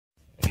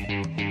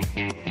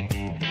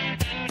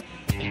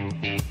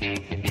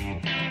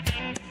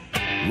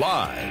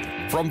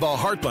Live from the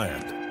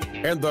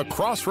heartland and the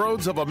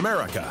crossroads of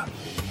America,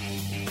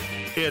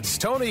 it's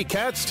Tony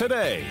Katz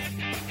Today.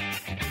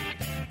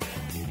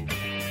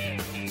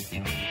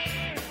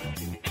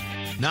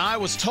 Now, I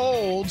was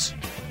told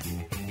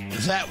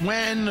that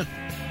when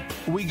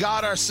we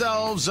got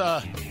ourselves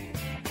a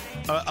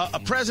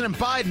President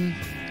Biden,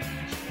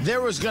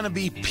 there was going to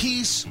be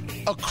peace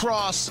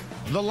across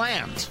the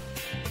land.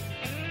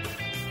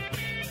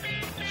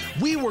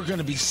 We were going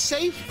to be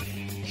safe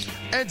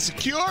and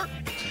secure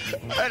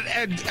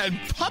and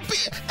puppy.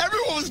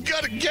 Everyone was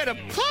going to get a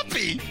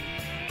puppy.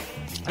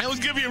 And it was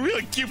going to be a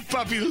really cute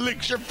puppy that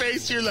licks your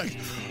face. You're like,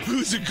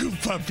 who's a good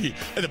puppy?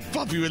 And the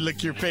puppy would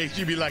lick your face.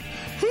 You'd be like,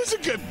 who's a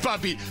good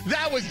puppy?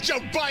 That was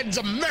Joe Biden's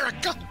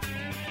America.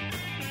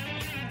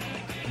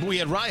 We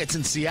had riots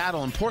in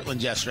Seattle and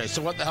Portland yesterday,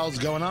 so what the hell is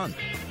going on?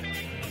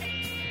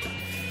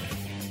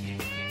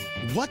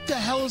 What the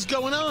hell is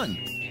going on?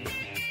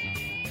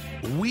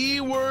 We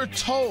were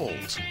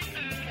told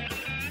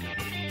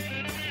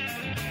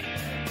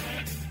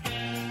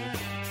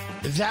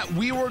that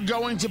we were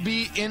going to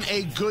be in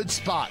a good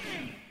spot.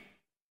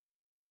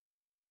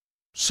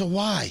 So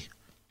why?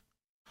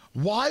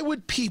 Why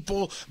would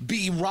people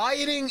be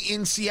rioting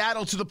in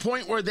Seattle to the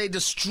point where they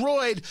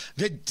destroyed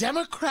the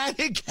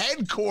Democratic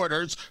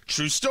headquarters,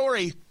 true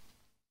story,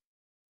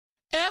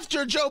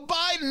 after Joe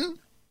Biden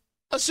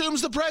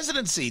assumes the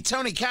presidency?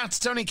 Tony Katz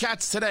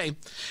Today.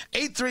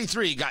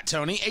 833 got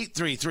Tony,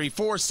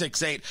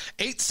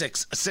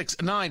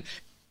 833-468-8669.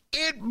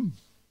 It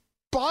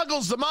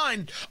boggles the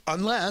mind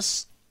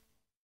unless,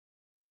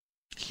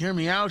 hear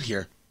me out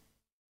here.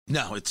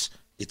 No, it's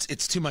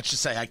too much to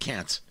say. I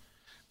can't.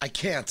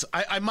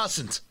 I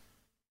mustn't.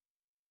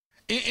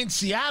 In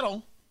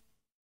Seattle,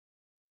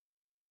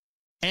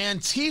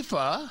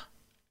 Antifa,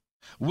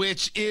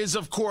 which is,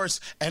 of course,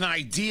 an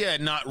idea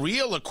not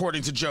real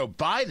according to Joe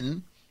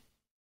Biden,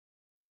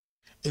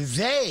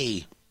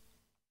 they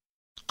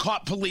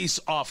caught police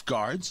off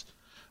guard.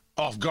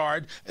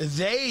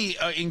 They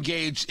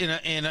engaged in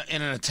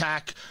an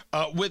attack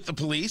with the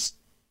police.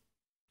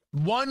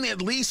 One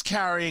at least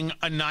carrying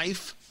a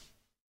knife,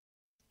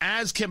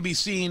 as can be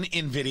seen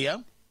in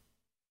video.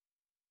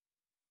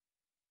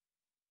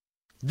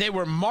 They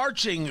were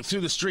marching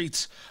through the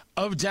streets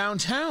of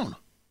downtown.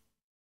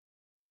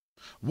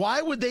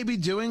 Why would they be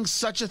doing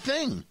such a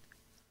thing?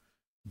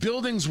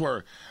 Buildings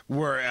were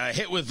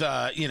hit with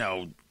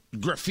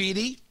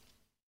graffiti,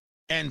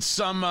 and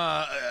some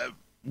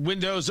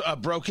windows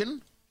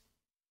broken.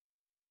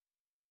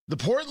 The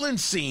Portland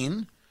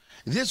scene,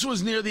 this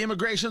was near the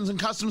Immigration and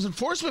Customs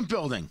Enforcement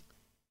building.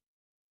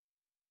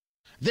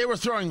 They were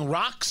throwing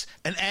rocks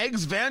and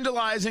eggs,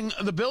 vandalizing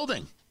the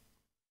building.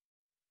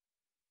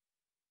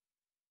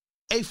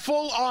 A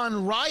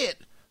full-on riot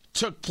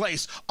took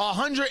place,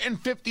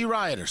 150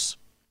 rioters.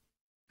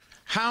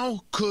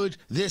 How could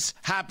this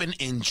happen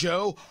in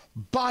Joe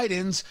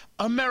Biden's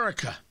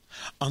America?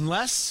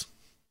 Unless,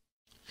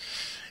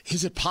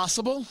 is it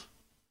possible?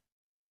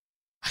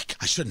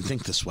 I shouldn't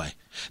think this way.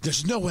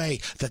 There's no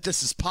way that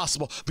this is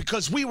possible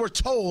because we were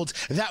told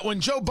that when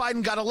Joe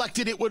Biden got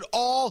elected, it would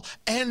all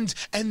end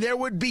and there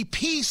would be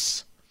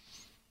peace.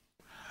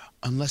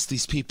 Unless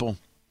these people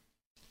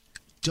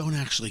don't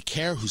actually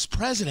care who's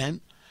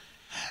president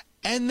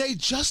and they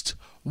just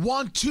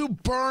want to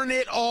burn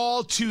it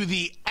all to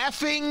the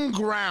effing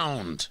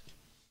ground.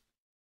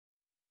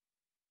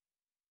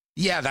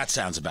 Yeah, that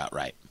sounds about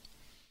right.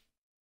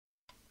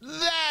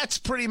 That's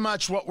pretty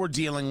much what we're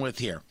dealing with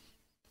here.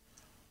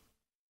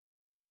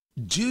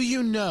 Do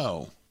you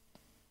know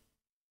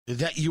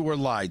that you were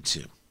lied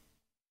to?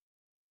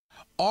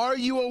 Are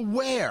you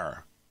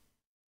aware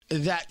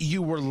that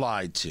you were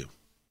lied to?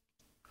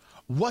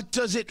 What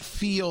does it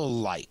feel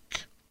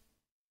like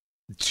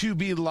to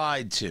be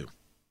lied to?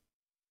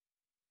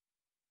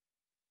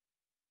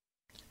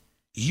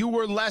 You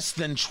were less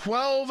than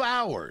 12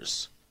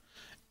 hours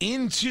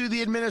into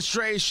the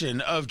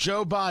administration of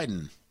Joe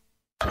Biden.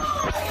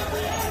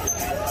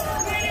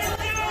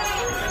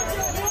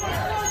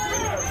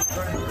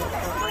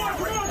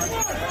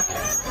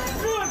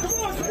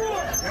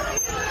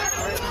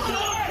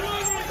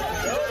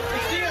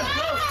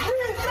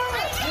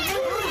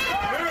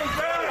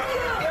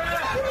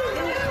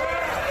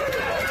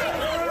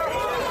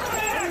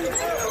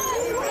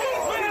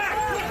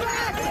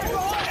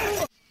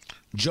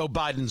 Joe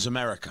Biden's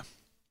America.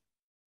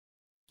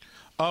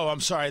 Oh, I'm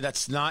sorry,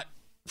 that's not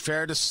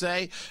fair to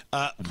say.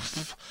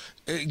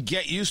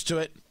 Get used to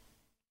it.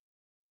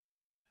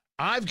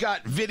 I've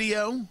got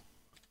video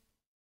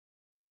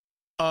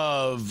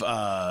of,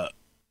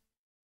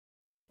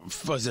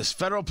 was this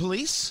federal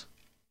police?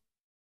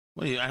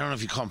 I don't know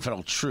if you call them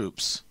federal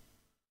troops.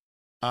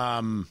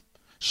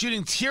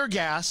 Shooting tear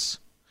gas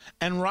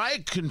and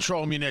riot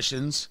control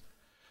munitions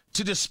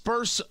to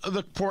disperse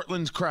the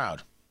Portland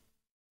crowd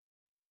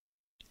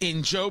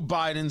in Joe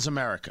Biden's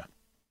America.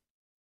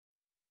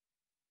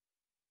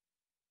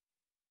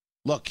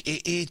 Look,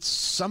 it's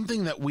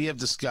something that we have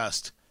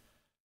discussed.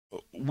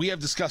 We have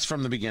discussed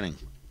from the beginning.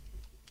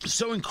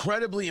 So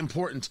incredibly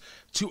important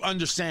to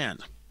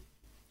understand.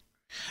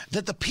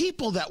 that the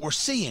people that we're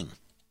seeing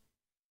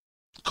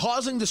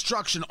causing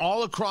destruction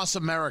all across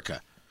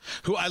America,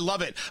 who I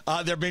love it,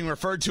 they're being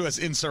referred to as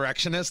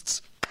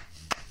insurrectionists.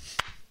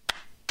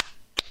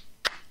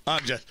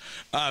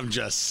 I'm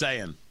just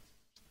saying.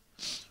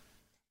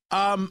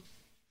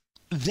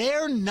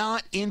 They're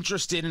not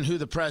interested in who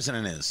the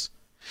president is.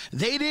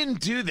 They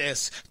didn't do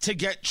this to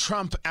get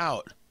Trump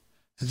out.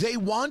 They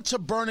want to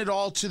burn it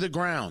all to the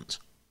ground.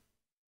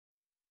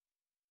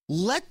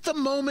 Let the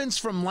moments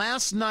from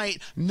last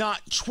night,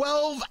 not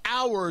 12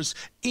 hours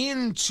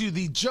into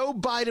the Joe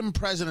Biden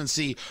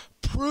presidency,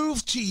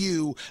 prove to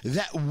you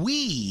that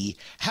we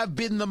have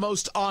been the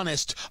most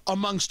honest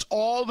amongst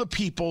all the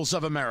peoples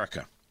of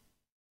America.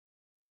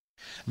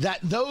 That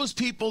those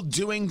people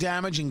doing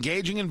damage,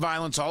 engaging in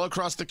violence all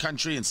across the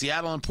country, in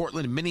Seattle and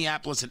Portland and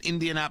Minneapolis and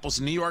Indianapolis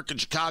and New York and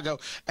Chicago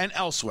and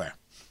elsewhere,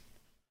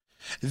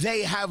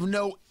 they have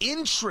no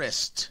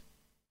interest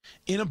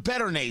in a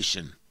better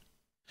nation.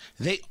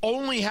 They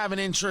only have an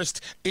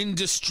interest in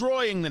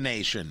destroying the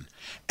nation.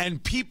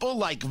 And people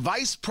like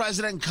Vice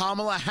President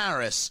Kamala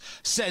Harris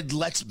said,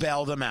 let's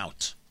bail them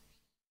out.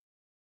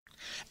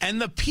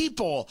 And the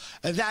people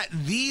that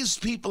these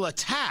people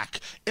attack,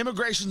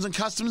 Immigration and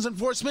Customs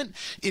Enforcement,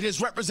 it is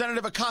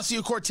Representative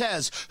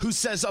Ocasio-Cortez who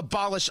says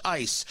abolish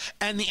ICE.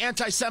 And the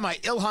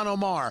anti-Semite Ilhan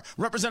Omar,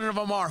 Representative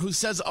Omar, who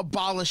says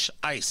abolish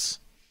ICE.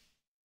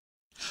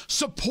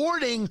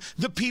 Supporting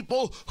the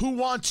people who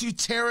want to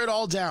tear it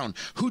all down,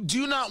 who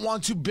do not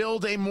want to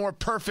build a more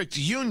perfect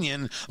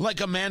union like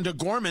Amanda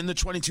Gorman, the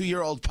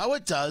 22-year-old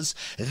poet, does.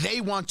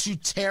 They want to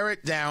tear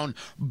it down,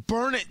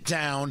 burn it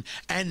down,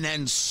 and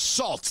then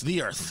salt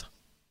the earth.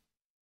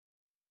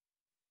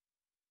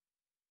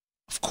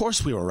 Of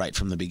course we were right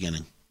from the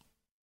beginning.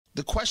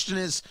 The question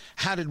is,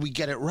 how did we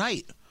get it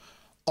right?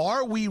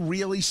 Are we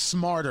really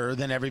smarter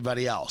than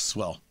everybody else?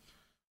 Well,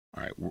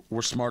 all right,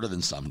 we're smarter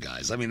than some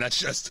guys. I mean, that's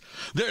just,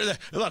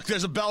 look,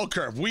 there's a bell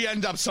curve. We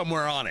end up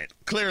somewhere on it,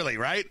 clearly,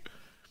 right?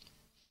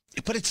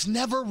 But it's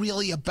never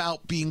really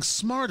about being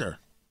smarter.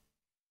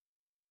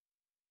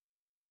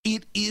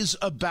 It is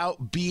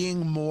about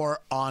being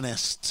more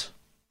honest.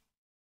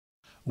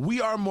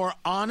 We are more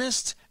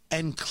honest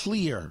and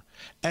clear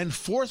and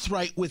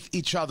forthright with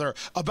each other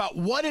about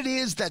what it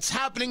is that's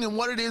happening and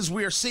what it is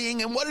we are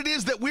seeing and what it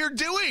is that we're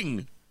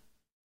doing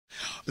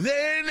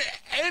than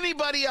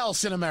anybody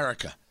else in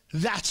America.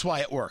 That's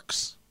why it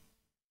works.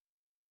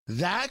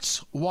 That's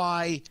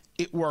why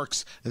it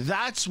works.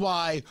 That's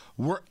why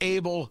we're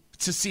able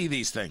to see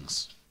these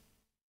things.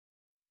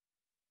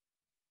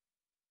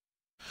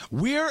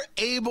 We're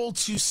able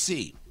to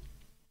see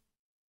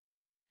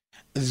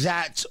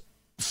that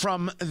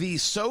from the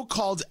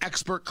so-called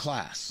expert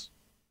class,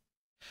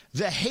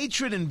 the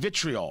hatred and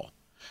vitriol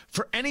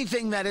for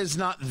anything that is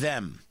not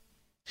them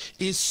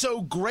is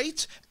so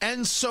great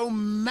and so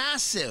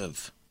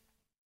massive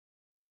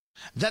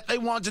that they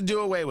want to do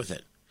away with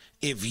it.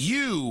 If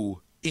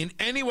you in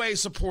any way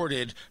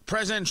supported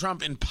President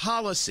Trump in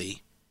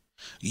policy,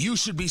 you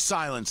should be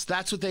silenced.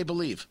 That's what they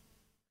believe.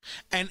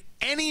 And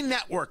any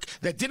network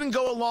that didn't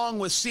go along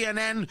with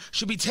CNN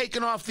should be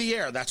taken off the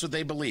air. That's what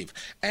they believe.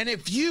 And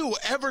if you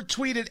ever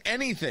tweeted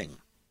anything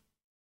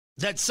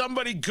that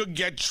somebody could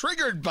get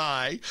triggered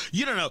by,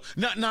 you don't know,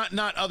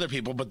 not other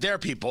people, but their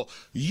people,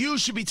 you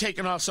should be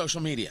taken off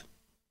social media.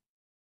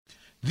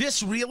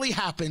 This really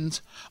happened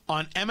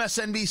on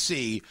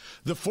MSNBC.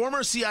 The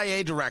former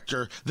CIA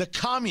director, the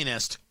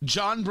communist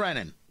John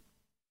Brennan.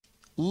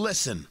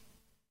 Listen.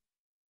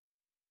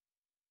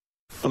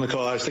 On the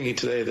call, I was thinking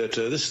today that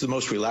this is the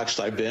most relaxed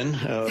I've been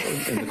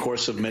in the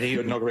course of many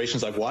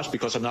inaugurations I've watched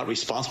because I'm not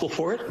responsible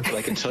for it. But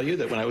I can tell you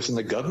that when I was in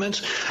the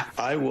government,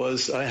 I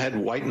had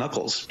white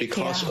knuckles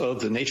because of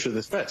the nature of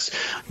the threats.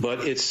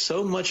 But it's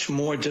so much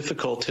more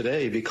difficult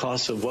today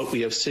because of what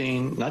we have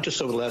seen, not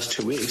just over the last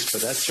 2 weeks,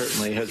 but that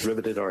certainly has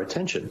riveted our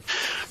attention,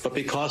 but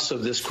because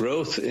of this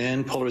growth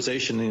in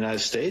polarization in the United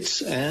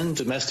States and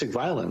domestic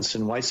violence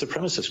and white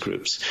supremacist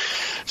groups.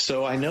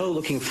 So I know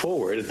looking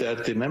forward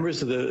that the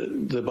members of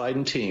the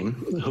Biden team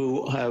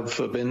who have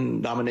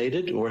been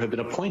nominated or have been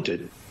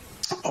appointed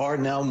are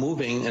now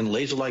moving in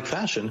laser-like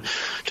fashion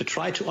to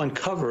try to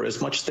uncover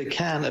as much as they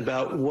can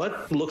about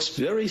what looks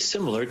very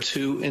similar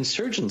to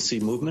insurgency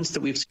movements that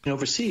we've seen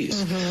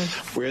overseas,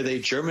 where they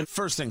German.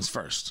 First things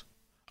first,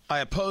 I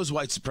oppose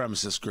white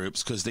supremacist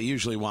groups because they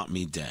usually want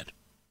me dead.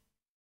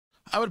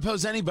 I would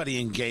oppose anybody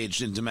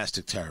engaged in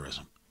domestic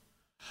terrorism.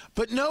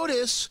 But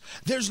notice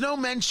there's no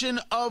mention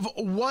of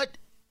what.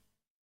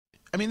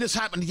 I mean, this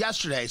happened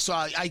yesterday, so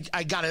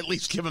I got to at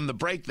least give him the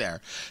break there.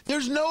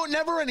 There's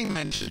never any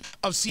mention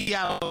of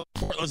Seattle,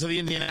 Portland, of the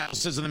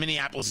Indianapolis, and the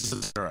Minneapolis,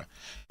 etc.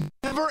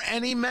 Never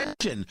any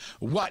mention.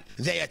 What,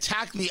 they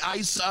attacked the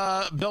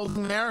ICE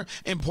building there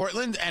in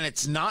Portland, and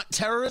it's not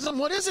terrorism?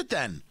 What is it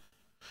then?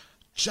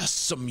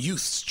 Just some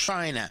youths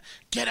trying to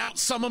get out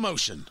some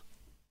emotion.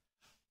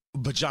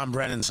 But John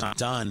Brennan's not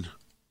done.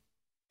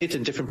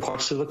 in different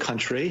parts of the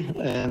country,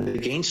 and they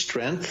gain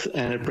strength,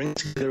 and it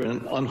brings together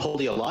an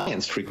unholy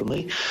alliance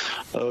frequently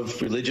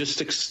of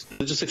religious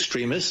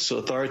extremists,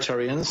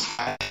 authoritarians,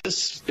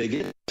 fascists,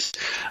 bigots,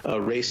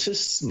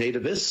 racists,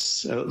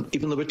 nativists,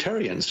 even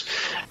libertarians.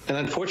 And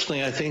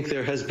unfortunately, I think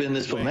there has been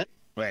this momentum.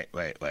 Wait.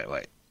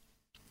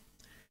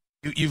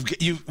 You've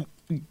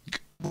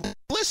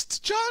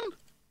list, John?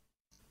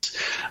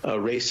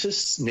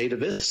 Racists,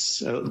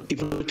 nativists,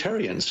 even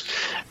libertarians.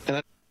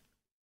 And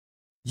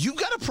You've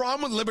got a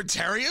problem with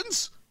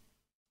libertarians?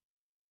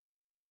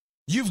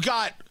 You've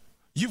got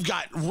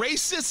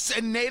racists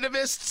and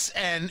nativists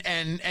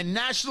and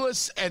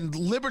nationalists and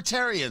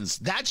libertarians.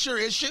 That's your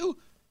issue?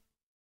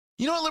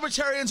 You know what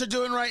libertarians are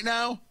doing right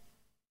now?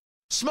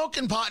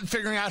 Smoking pot and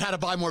figuring out how to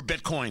buy more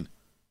Bitcoin.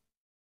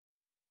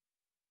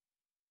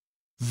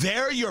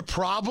 They're your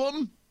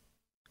problem?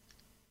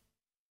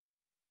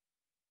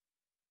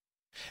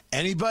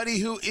 Anybody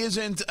who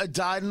isn't a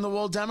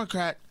dyed-in-the-wool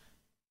Democrat,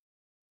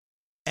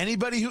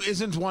 anybody who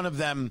isn't one of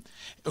them,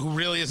 who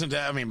really isn't,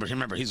 I mean,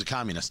 remember, he's a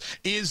communist,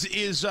 is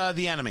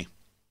the enemy.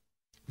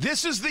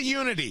 This is the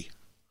unity.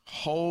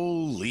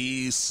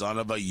 Holy son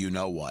of a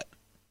you-know-what.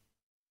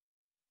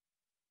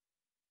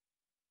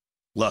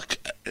 Look,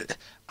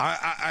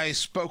 I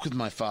spoke with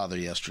my father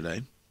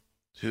yesterday,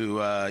 who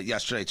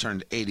yesterday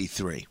turned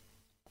 83.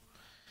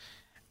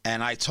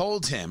 And I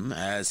told him,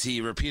 as he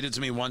repeated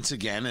to me once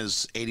again,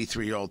 as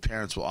 83-year-old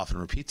parents will often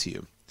repeat to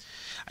you,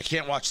 I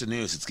can't watch the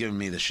news. It's giving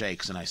me the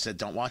shakes. And I said,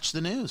 don't watch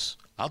the news.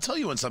 I'll tell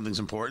you when something's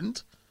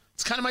important.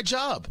 It's kind of my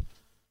job.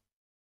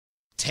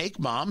 Take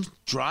mom,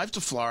 drive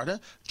to Florida,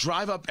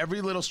 drive up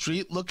every little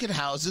street, look at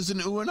houses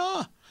and ooh and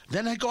ah.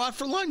 Then I go out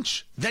for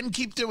lunch. Then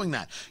keep doing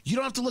that. You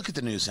don't have to look at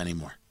the news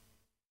anymore.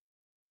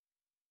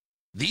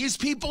 These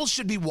people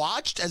should be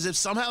watched as if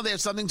somehow they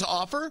have something to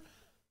offer.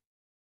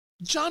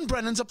 John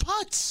Brennan's a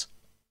putz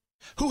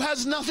who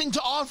has nothing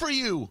to offer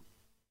you.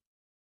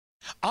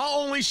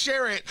 I'll only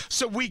share it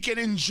so we can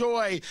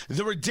enjoy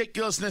the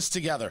ridiculousness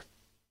together.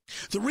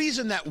 The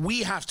reason that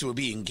we have to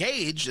be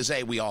engaged is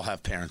A, we all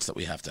have parents that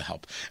we have to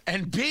help,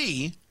 and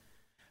B,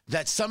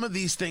 that some of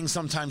these things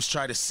sometimes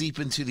try to seep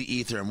into the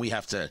ether and we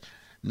have to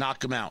knock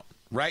them out,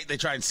 right? They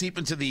try and seep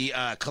into the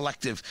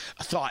collective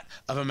thought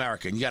of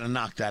America, and you got to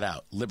knock that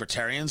out.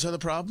 Libertarians are the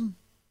problem?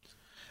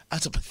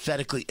 That's a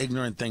pathetically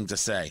ignorant thing to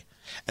say.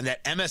 And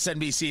that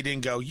MSNBC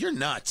didn't go, you're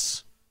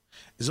nuts,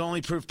 is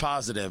only proof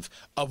positive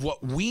of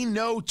what we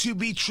know to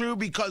be true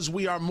because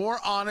we are more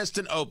honest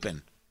and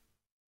open.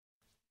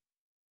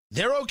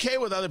 They're okay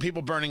with other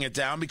people burning it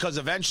down because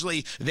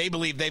eventually they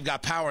believe they've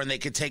got power and they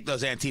can take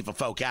those Antifa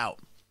folk out.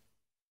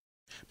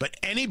 But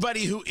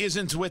anybody who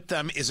isn't with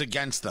them is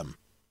against them.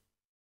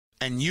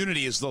 And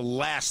unity is the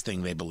last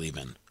thing they believe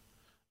in.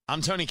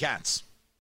 I'm Tony Katz.